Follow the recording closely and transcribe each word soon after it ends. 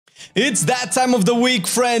It's that time of the week,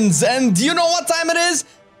 friends, and do you know what time it is?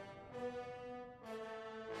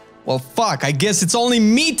 Well, fuck, I guess it's only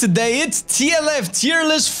me today. It's TLF, Tier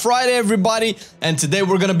List Friday, everybody, and today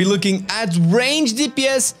we're gonna be looking at range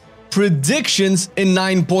DPS predictions in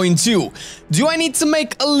 9.2. Do I need to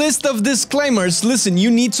make a list of disclaimers? Listen, you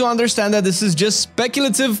need to understand that this is just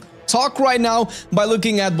speculative talk right now by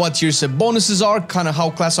looking at what tier set bonuses are, kind of how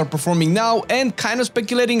classes are performing now, and kind of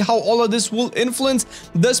speculating how all of this will influence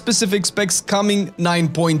the specific specs coming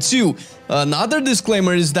 9.2. Another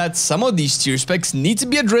disclaimer is that some of these tier specs need to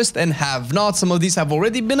be addressed and have not. Some of these have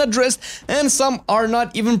already been addressed and some are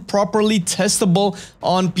not even properly testable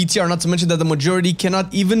on PTR, not to mention that the majority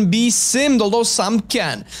cannot even be simmed, although some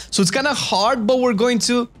can. So it's kind of hard, but we're going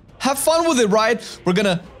to have fun with it, right? We're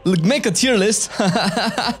gonna make a tier list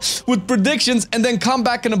with predictions and then come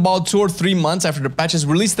back in about 2 or 3 months after the patch is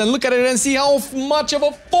released and look at it and see how much of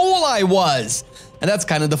a fool I was. And that's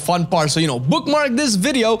kind of the fun part. So, you know, bookmark this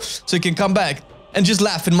video so you can come back and just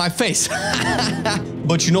laugh in my face.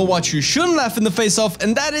 But you know what you shouldn't laugh in the face of,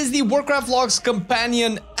 and that is the Warcraft Logs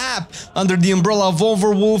companion app under the umbrella of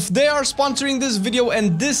Overwolf. They are sponsoring this video,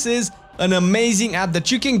 and this is an amazing app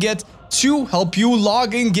that you can get to help you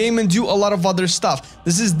log in game and do a lot of other stuff.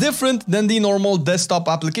 This is different than the normal desktop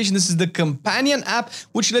application. This is the companion app,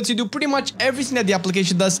 which lets you do pretty much everything that the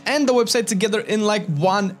application does and the website together in like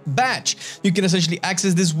one batch. You can essentially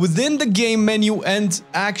access this within the game menu and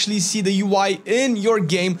actually see the UI in your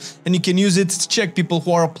game, and you can use it to check people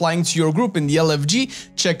who are applying to your group in the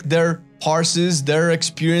LFG, check their parses, their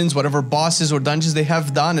experience, whatever bosses or dungeons they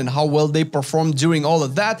have done and how well they performed during all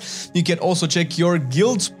of that. You can also check your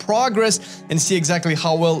guild's progress and see exactly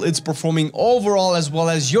how well it's performing overall, as well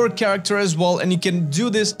as your character as well. And you can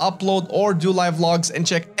do this, upload or do live logs and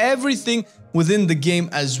check everything within the game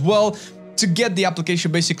as well. To get the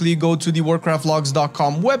application, basically you go to the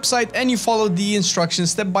warcraftlogs.com website and you follow the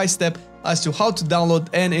instructions step by step as to how to download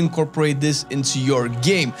and incorporate this into your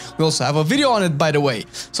game. We also have a video on it, by the way.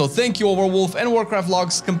 So thank you Overwolf and Warcraft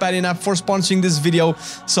Logs companion app for sponsoring this video.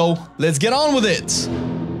 So let's get on with it.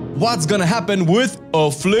 What's gonna happen with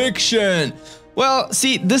Affliction? Well,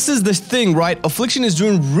 see, this is the thing, right? Affliction is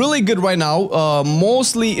doing really good right now,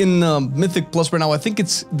 mostly in Mythic Plus right now. I think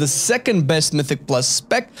it's the second best Mythic Plus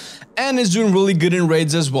spec, and is doing really good in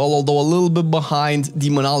raids as well, although a little bit behind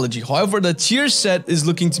Demonology. However, the tier set is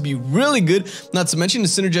looking to be really good, not to mention it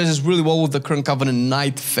synergizes really well with the current Covenant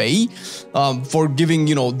Knight Fae, for giving,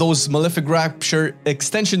 you know, those Malefic Rapture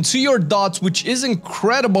extension to your dots, which is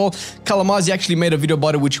incredible. Kalamazi actually made a video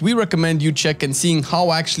about it, which we recommend you check, and seeing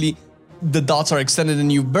how actually the dots are extended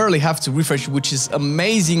and you barely have to refresh, which is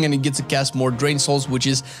amazing, and you get to cast more Drain Souls, which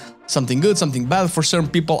is something good, something bad for certain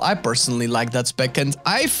people. I personally like that spec, and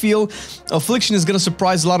I feel Affliction is gonna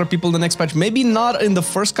surprise a lot of people in the next patch. Maybe not in the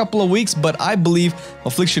first couple of weeks, but I believe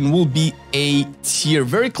Affliction will be A tier,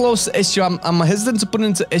 very close to S tier. I'm hesitant to put it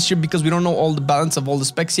into S tier because we don't know all the balance of all the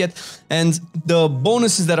specs yet, and the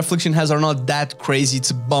bonuses that Affliction has are not that crazy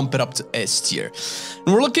to bump it up to S tier.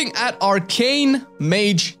 And we're looking at Arcane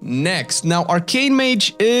Mage next. Now, Arcane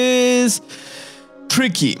Mage is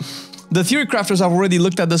tricky. The theory crafters have already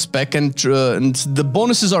looked at the spec, and the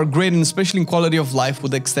bonuses are great, and especially in quality of life,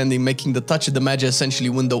 with extending, making the touch of the magia essentially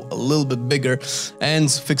window a little bit bigger,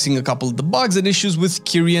 and fixing a couple of the bugs and issues with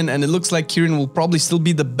Kyrian. And it looks like Kyrian will probably still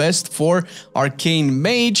be the best for Arcane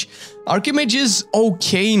Mage. Arcane Mage is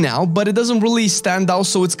okay now, but it doesn't really stand out,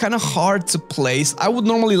 so it's kind of hard to place. I would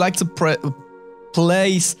normally like to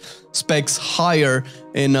place specs higher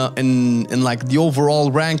in like the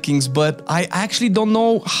overall rankings, but I actually don't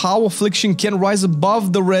know how Affliction can rise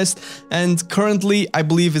above the rest, and currently I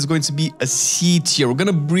believe is going to be a C tier. We're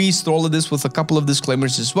gonna breeze through all of this with a couple of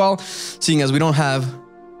disclaimers as well, seeing as we don't have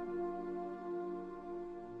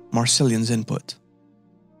Marcelian's input.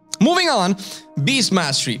 Moving on,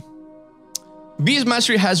 Beastmastery.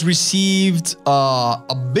 Beastmastery has received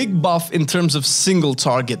a big buff in terms of single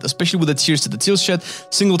target, especially with the tiers to the tier set.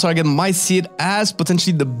 Single target might see it as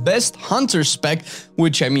potentially the best hunter spec,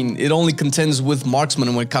 which, I mean, it only contends with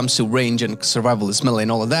marksman when it comes to range and survivalist melee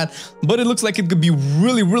and all of that. But it looks like it could be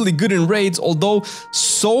really, really good in raids, although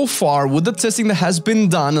so far with the testing that has been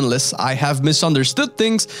done, unless I have misunderstood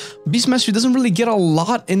things, Beastmastery doesn't really get a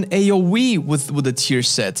lot in AoE with the tier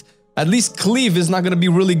set. At least Cleave is not going to be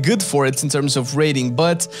really good for it in terms of rating,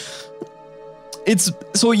 but it's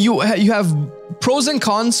so you have pros and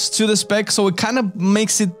cons to the spec, so it kind of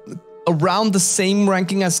makes it around the same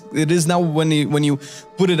ranking as it is now when you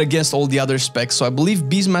put it against all the other specs. So I believe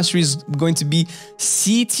Beastmastery is going to be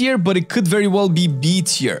C tier, but it could very well be B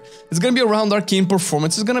tier. It's going to be around Arcane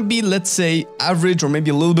performance. It's going to be, let's say, average or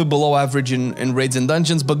maybe a little bit below average in raids and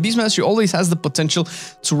dungeons, but Beastmastery always has the potential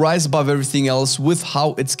to rise above everything else with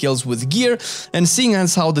how it scales with gear, and seeing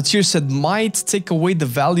as how the tier set might take away the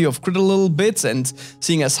value of crit a little bit, and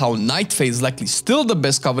seeing as how Night Fae is likely still the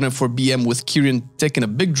best covenant for BM with Kyrian taking a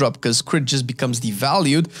big drop because crit just becomes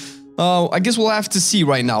devalued. I guess we'll have to see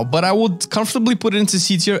right now, but I would comfortably put it into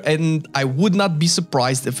C tier, and I would not be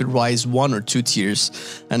surprised if it rises 1 or 2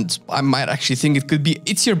 tiers, and I might actually think it could be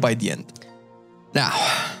A tier by the end. Now,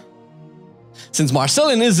 since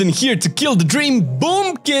Marcelian isn't here to kill the dream,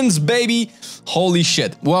 boomkins, baby! Holy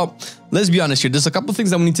shit. Well, let's be honest here, there's a couple things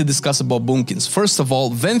that we need to discuss about boomkins. First of all,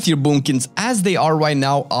 Venthyr boomkins, as they are right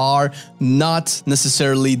now, are not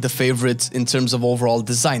necessarily the favorite in terms of overall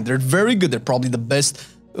design. They're very good, they're probably the best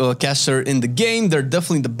caster in the game. They're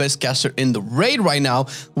definitely the best caster in the raid right now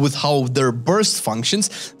with how their burst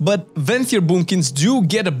functions, but Venthyr boomkins do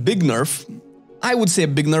get a big nerf. I would say a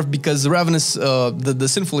big nerf because Ravenous, the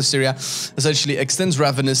Sinful Hysteria essentially extends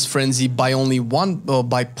Ravenous Frenzy by only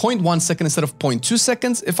by 0.1 second instead of 0.2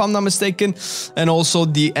 seconds, if I'm not mistaken. And also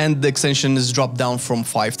the extension is dropped down from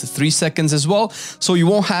 5 to 3 seconds as well. So you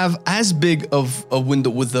won't have as big of a window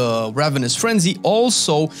with the Ravenous Frenzy.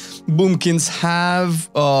 Also, Boomkins have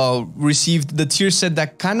received the tier set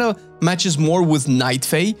that kind of matches more with Night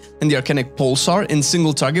Fae and the Arcanic Pulsar in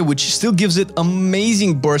single target, which still gives it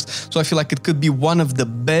amazing burst. So I feel like it could be one of the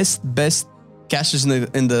best casters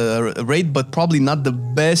in the raid, but probably not the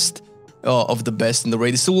best of the best in the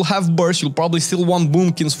raid. It still will have burst. You'll probably still want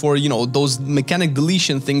boomkins for, you know, those mechanic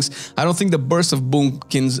deletion things. I don't think the burst of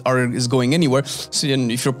boomkins is going anywhere. So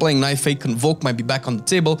if you're playing Night Fae, Convoke might be back on the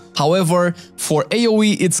table. However, for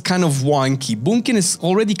AoE, it's kind of wonky. Boomkin is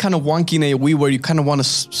already kind of wonky in AoE, where you kind of want to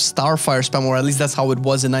Starfire spam, or at least that's how it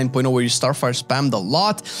was in 9.0, where you Starfire spammed a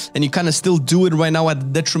lot, and you kind of still do it right now at the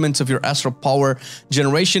detriment of your Astral Power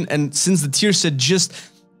generation. And since the tier set just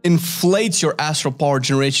inflates your astral power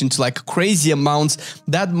generation to like crazy amounts,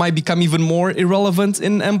 that might become even more irrelevant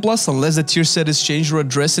in M+, unless the tier set is changed or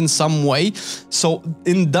addressed in some way. So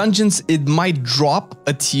in dungeons, it might drop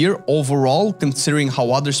a tier overall, considering how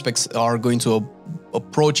other specs are going to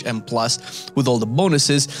approach M+ with all the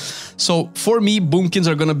bonuses. So for me, boomkins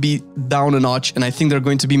are going to be down a notch, and I think they're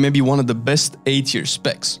going to be maybe one of the best A tier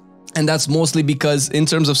specs. And that's mostly because in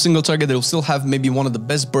terms of single target, they'll still have maybe one of the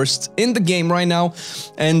best bursts in the game right now.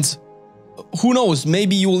 And who knows,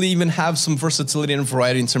 maybe you will even have some versatility and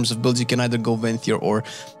variety in terms of builds. You can either go Venthyr or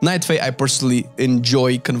Night Fae. I personally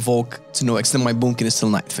enjoy Convoke to no extent. My boomkin is still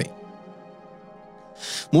Night Fae.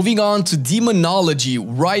 Moving on to Demonology,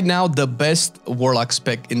 right now the best Warlock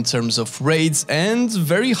spec in terms of raids, and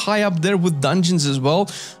very high up there with dungeons as well.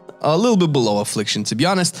 A little bit below Affliction, to be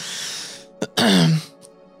honest.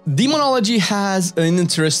 Demonology has an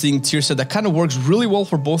interesting tier set that kind of works really well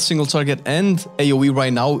for both single target and AoE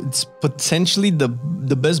right now. It's potentially the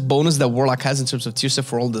best bonus that Warlock has in terms of tier set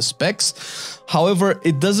for all the specs. However,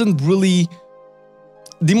 it doesn't really...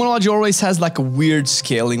 Demonology always has like a weird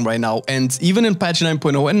scaling right now, and even in patch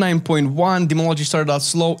 9.0 and 9.1, Demonology started out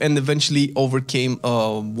slow and eventually overcame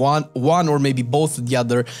one or maybe both of the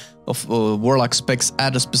other of Warlock specs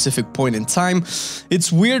at a specific point in time.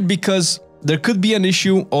 It's weird because there could be an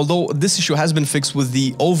issue, although this issue has been fixed with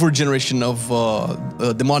the over-generation of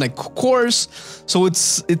demonic cores. So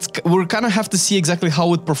we're kind of have to see exactly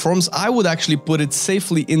how it performs. I would actually put it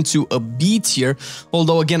safely into a B tier,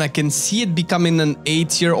 although again I can see it becoming an A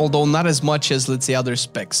tier, although not as much as, let's say, other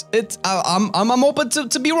specs. I'm open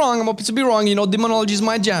to be wrong. I'm open to be wrong. You know, Demonology is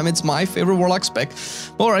my jam. It's my favorite Warlock spec.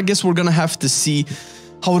 Or I guess we're gonna have to see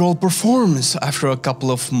how it all performs after a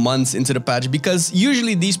couple of months into the patch, because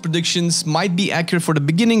usually these predictions might be accurate for the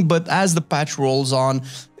beginning, but as the patch rolls on,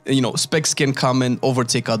 you know, specs can come and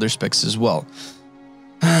overtake other specs as well.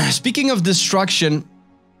 Speaking of destruction,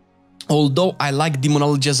 although I like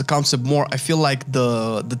Demonology as a concept more, I feel like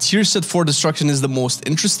the tier set for destruction is the most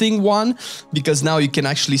interesting one, because now you can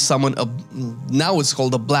actually summon a... Now it's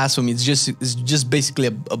called a blasphemy. It's just basically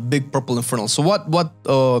a big purple infernal. So what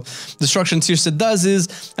destruction tier set does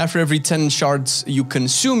is, after every 10 shards you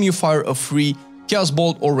consume, you fire a free Chaos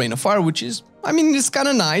Bolt or Rain of Fire, which is, I mean, it's kind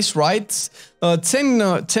of nice, right?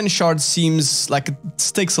 10 shards seems like it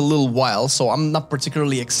takes a little while, so I'm not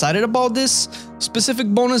particularly excited about this specific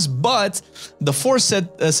bonus, but the 4 set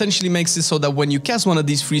essentially makes it so that when you cast one of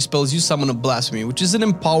these free spells, you summon a Blasphemy, which is an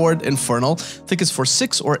empowered infernal. I think it's for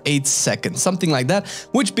 6 or 8 seconds, something like that,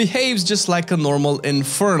 which behaves just like a normal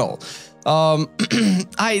infernal.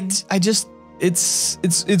 I just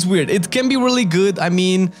it's weird. It can be really good. I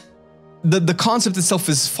mean, the concept itself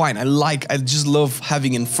is fine. I just love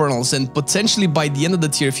having infernals, and potentially by the end of the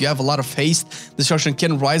tier, if you have a lot of haste, destruction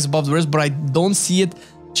can rise above the rest, but I don't see it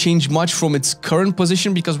change much from its current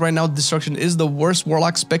position, because right now destruction is the worst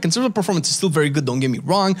warlock spec. In terms of performance, it's still very good, don't get me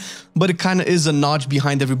wrong, but it kind of is a notch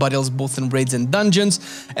behind everybody else, both in raids and dungeons.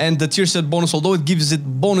 And the tier set bonus, although it gives it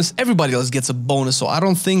bonus, everybody else gets a bonus, so I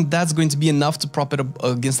don't think that's going to be enough to prop it up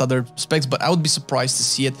against other specs, but I would be surprised to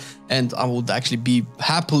see it, and I would actually be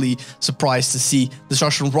happily surprised to see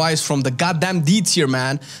destruction rise from the goddamn D tier,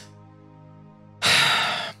 man.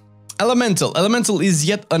 Elemental is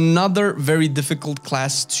yet another very difficult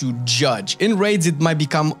class to judge. In raids, it might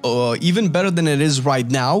become even better than it is right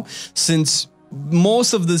now, since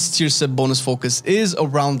most of this tier set bonus focus is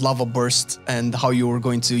around lava burst and how you are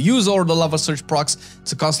going to use all the lava surge procs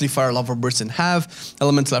to constantly fire lava bursts and have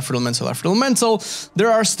elemental after elemental after elemental. There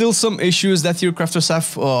are still some issues that your crafters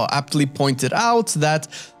have aptly pointed out, that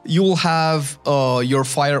you will have your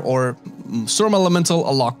fire or storm elemental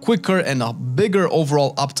a lot quicker and a bigger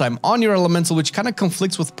overall uptime on your elemental, which kind of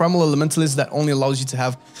conflicts with primal elementalist that only allows you to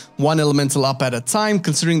have one elemental up at a time,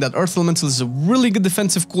 considering that earth elemental is a really good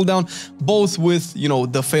defensive cooldown, both with, you know,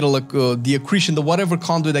 the fatal, the accretion, the whatever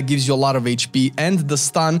conduit that gives you a lot of HP, and the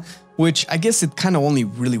stun, which I guess it kind of only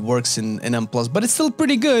really works in M+, but it's still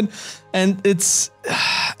pretty good. And it's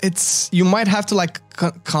you might have to like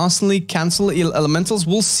constantly cancel elementals.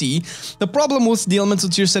 We'll see. The problem with the elemental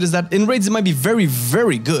tier set is that in raids it might be very,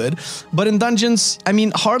 very good, but in dungeons, I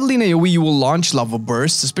mean, hardly in AoE you will launch lava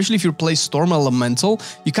bursts, especially if you play storm elemental.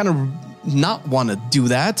 You kind of not want to do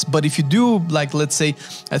that, but if you do, like, let's say,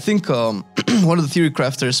 I think one of the theory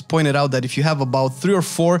crafters pointed out that if you have about 3 or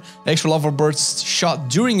 4 extra lava bursts shot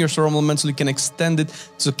during your storm elemental, you can extend it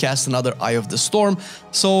to cast another Eye of the Storm.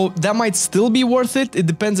 So that might still be worth it. It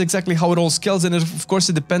depends exactly how it all scales, and of course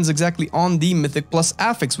it depends exactly on the Mythic plus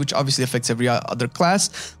affix, which obviously affects every other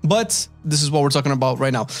class, but this is what we're talking about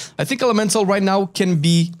right now. I think elemental right now can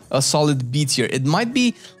be a solid B tier. It might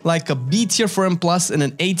be like a B tier for M+ and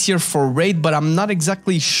an A tier for raid, but I'm not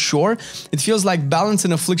exactly sure. It feels like balance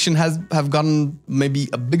and affliction have gotten maybe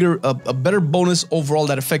a better bonus overall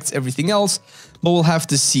that affects everything else, but we'll have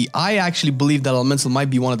to see. I actually believe that elemental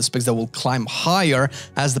might be one of the specs that will climb higher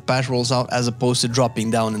as the patch rolls out, as opposed to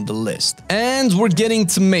dropping down in the list. And we're getting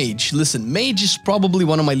to mage. Listen, mage is probably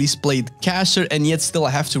one of my least played caster, and yet still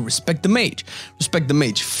I have to respect the mage.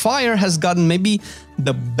 Fire has gotten maybe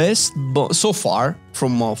the best so far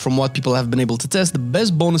from what people have been able to test, the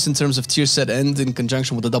best bonus in terms of tier set, and in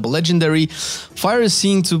conjunction with the double legendary. Fire is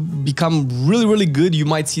seen to become really, really good. You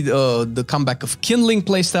might see the comeback of kindling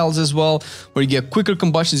playstyles as well, where you get quicker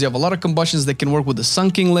combustions. You have a lot of combustions that can work with the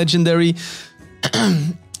sunking legendary.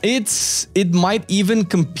 It might even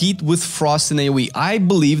compete with Frost in AoE. I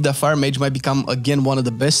believe that Fire Mage might become again one of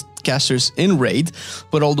the best casters in raid,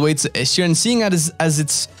 but all the way to S tier, and seeing it as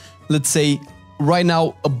it's, let's say, right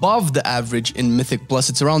now above the average in Mythic Plus.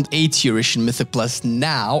 It's around A tier-ish in Mythic Plus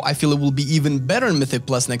now. I feel it will be even better in Mythic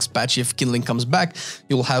Plus next patch if Kindling comes back.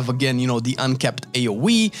 You'll have again, you know, the uncapped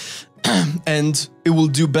AoE, and it will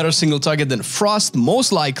do better single target than Frost,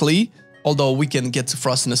 most likely. Although we can get to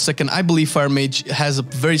Frost in a second. I believe Fire Mage has a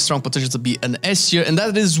very strong potential to be an S tier, and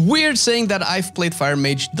that is weird saying that I've played Fire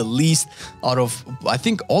Mage the least out of, I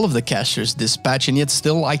think, all of the casters this patch, and yet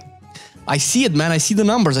still I see it, man. I see the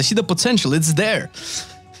numbers. I see the potential. It's there.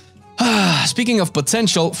 Speaking of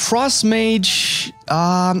potential, Frost Mage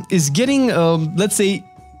is getting, let's say,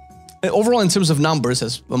 overall in terms of numbers,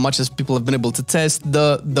 as much as people have been able to test,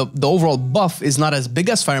 the overall buff is not as big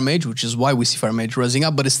as Fire Mage, which is why we see Fire Mage rising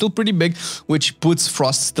up, but it's still pretty big, which puts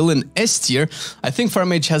Frost still in S tier. I think Fire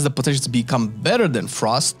Mage has the potential to become better than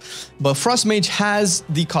Frost, but Frost Mage has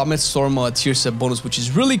the Comet Storm tier set bonus, which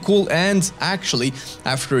is really cool. And actually,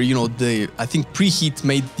 after, you know, I think Preheat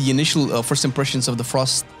made the initial first impressions of the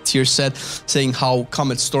Frost tier set, saying how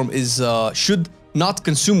Comet Storm is should not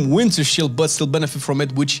consume Winter Shield but still benefit from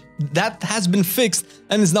it, which that has been fixed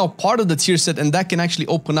and is now part of the tier set, and that can actually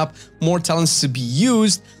open up more talents to be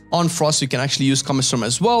used on Frost. You can actually use Comet Storm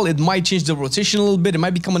as well. It might change the rotation a little bit. It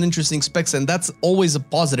might become an interesting spec, and that's always a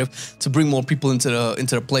positive to bring more people into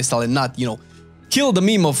the playstyle and not, you know, kill the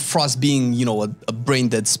meme of Frost being, you know, a brain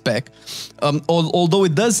dead spec. Although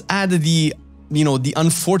it does add the, you know, the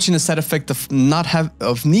unfortunate side effect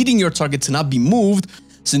of needing your target to not be moved.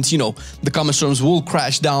 since, you know, the common storms will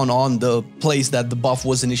crash down on the place that the buff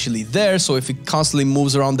was initially there. So if it constantly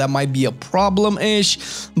moves around, that might be a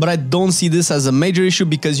problem-ish, but I don't see this as a major issue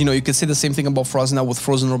because, you know, you could say the same thing about Frost now with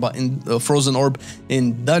Frozen Orb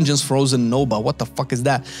in dungeons. Frozen Nova, what the fuck is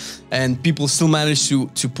that? And people still manage to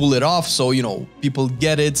pull it off. So, you know, people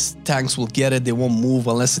get it, tanks will get it, they won't move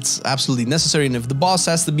unless it's absolutely necessary, and if the boss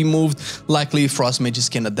has to be moved, likely Frost Mages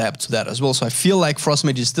can adapt to that as well. So I feel like Frost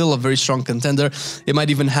Mage is still a very strong contender. It might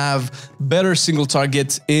even have better single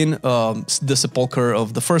target in the Sepulchre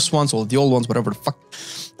of the first ones, or the old ones, whatever the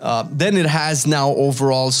fuck, than it has now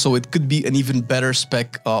overall, so it could be an even better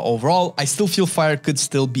spec overall. I still feel Fire could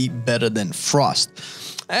still be better than Frost.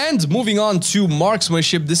 And moving on to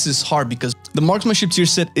Marksmanship, this is hard because the Marksmanship tier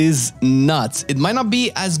set is nuts. It might not be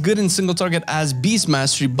as good in single target as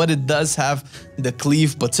Beastmastery, but it does have the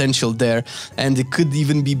cleave potential there, and it could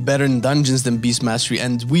even be better in dungeons than Beastmastery.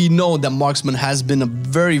 And we know that Marksman has been a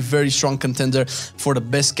very, very strong contender for the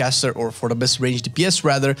best caster, or for the best range DPS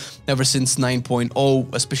rather, ever since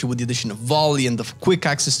 9.0, especially with the addition of volley and the quick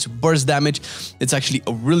access to burst damage. It's actually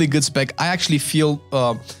a really good spec. I actually feel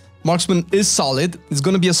Marksman is solid. It's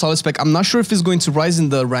going to be a solid spec. I'm not sure if it's going to rise in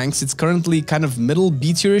the ranks. It's currently kind of middle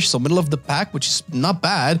B tierish, so middle of the pack, which is not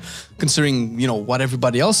bad considering, you know, what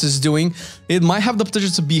everybody else is doing. It might have the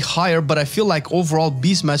potential to be higher, but I feel like overall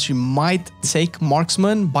Beastmastery might take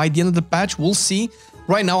Marksman by the end of the patch. We'll see.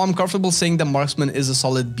 Right now, I'm comfortable saying that Marksman is a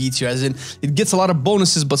solid B tier, as in it gets a lot of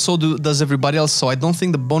bonuses, but so does everybody else. So I don't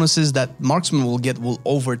think the bonuses that Marksman will get will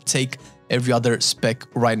overtake every other spec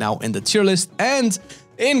right now in the tier list. And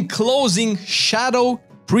in closing, Shadow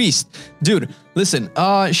Priest. Dude, listen,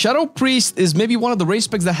 Shadow Priest is maybe one of the race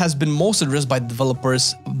specs that has been most addressed by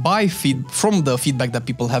developers from the feedback that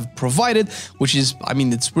people have provided, which is, I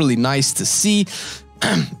mean, it's really nice to see.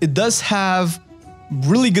 It does have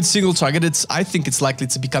really good single target. I think it's likely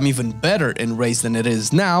to become even better in race than it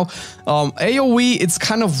is now. AoE, it's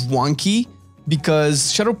kind of wonky,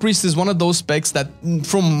 because Shadow Priest is one of those specs that,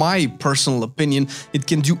 from my personal opinion, it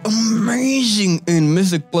can do amazing in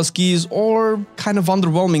Mythic plus keys, or kind of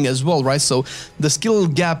underwhelming as well, right? So the skill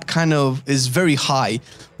gap kind of is very high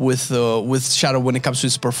with Shadow when it comes to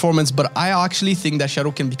its performance, but I actually think that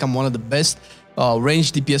Shadow can become one of the best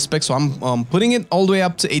range DPS specs, so I'm putting it all the way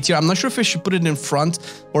up to A tier. I'm not sure if I should put it in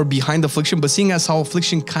front or behind Affliction, but seeing as how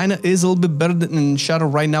Affliction kind of is a little bit better than Shadow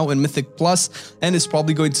right now in Mythic Plus, and it's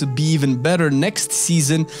probably going to be even better next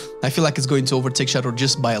season, I feel like it's going to overtake Shadow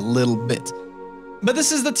just by a little bit. But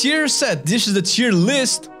this is the tier set. This is the tier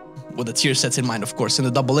list, with the tier sets in mind, of course, in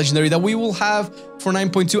the double legendary that we will have for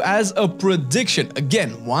 9.2 as a prediction.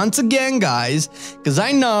 Again, once again, guys, because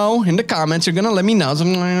I know in the comments you're gonna let me know, so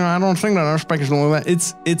I don't think that our spec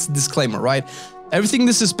is it's disclaimer, right? Everything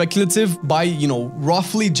this is speculative by, you know,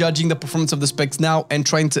 roughly judging the performance of the specs now and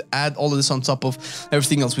trying to add all of this on top of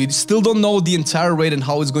everything else. We still don't know the entire raid and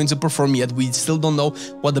how it's going to perform yet. We still don't know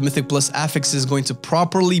what the Mythic Plus affix is going to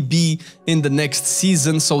properly be in the next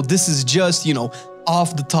season. So this is just, you know,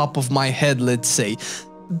 off the top of my head, let's say.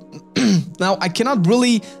 Now, I cannot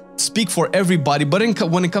really speak for everybody, but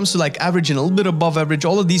when it comes to like average and a little bit above average,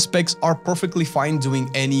 all of these specs are perfectly fine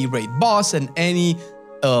doing any raid boss and any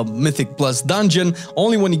Mythic Plus dungeon.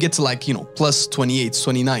 Only when you get to like, you know, plus 28s,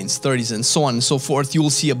 29s, 30s, and so on and so forth, you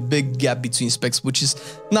will see a big gap between specs, which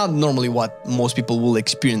is not normally what most people will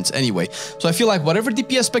experience anyway. So I feel like whatever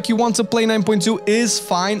DPS spec you want to play 9.2 is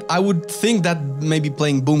fine. I would think that maybe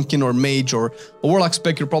playing Boomkin or Mage or a Warlock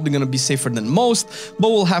spec, you're probably going to be safer than most, but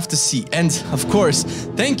we'll have to see. And of course,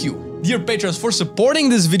 thank you, dear patrons, for supporting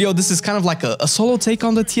this video. This is kind of like a solo take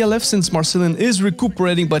on the TLF since Marcelian is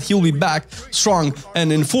recuperating, but he'll be back strong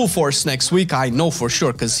and in full force next week. I know for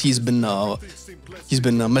sure, because he's been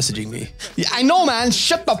messaging me. Yeah, I know, man.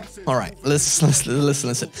 Shut up. All right, listen.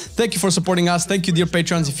 Thank you for supporting us. Thank you, dear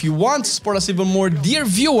patrons. If you want to support us even more, dear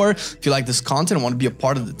viewer, if you like this content and want to be a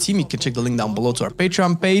part of the team, you can check the link down below to our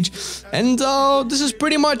Patreon page. And this is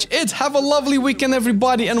pretty much it. Have a lovely weekend,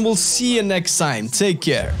 everybody, and we'll see you next time. Take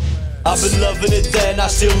care. I've been loving it then, I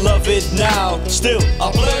still love it now. Still,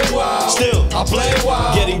 I play WoW. Still, I play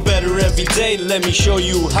WoW. Getting better every day, let me show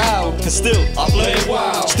you how. Cause still, I play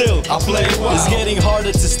WoW. Still, I play WoW. It's getting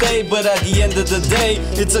harder to stay, but at the end of the day,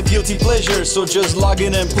 it's a guilty pleasure, so just log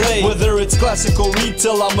in and play. Whether it's classic or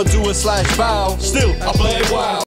retail, I'ma do a /bow. Still, I play WoW.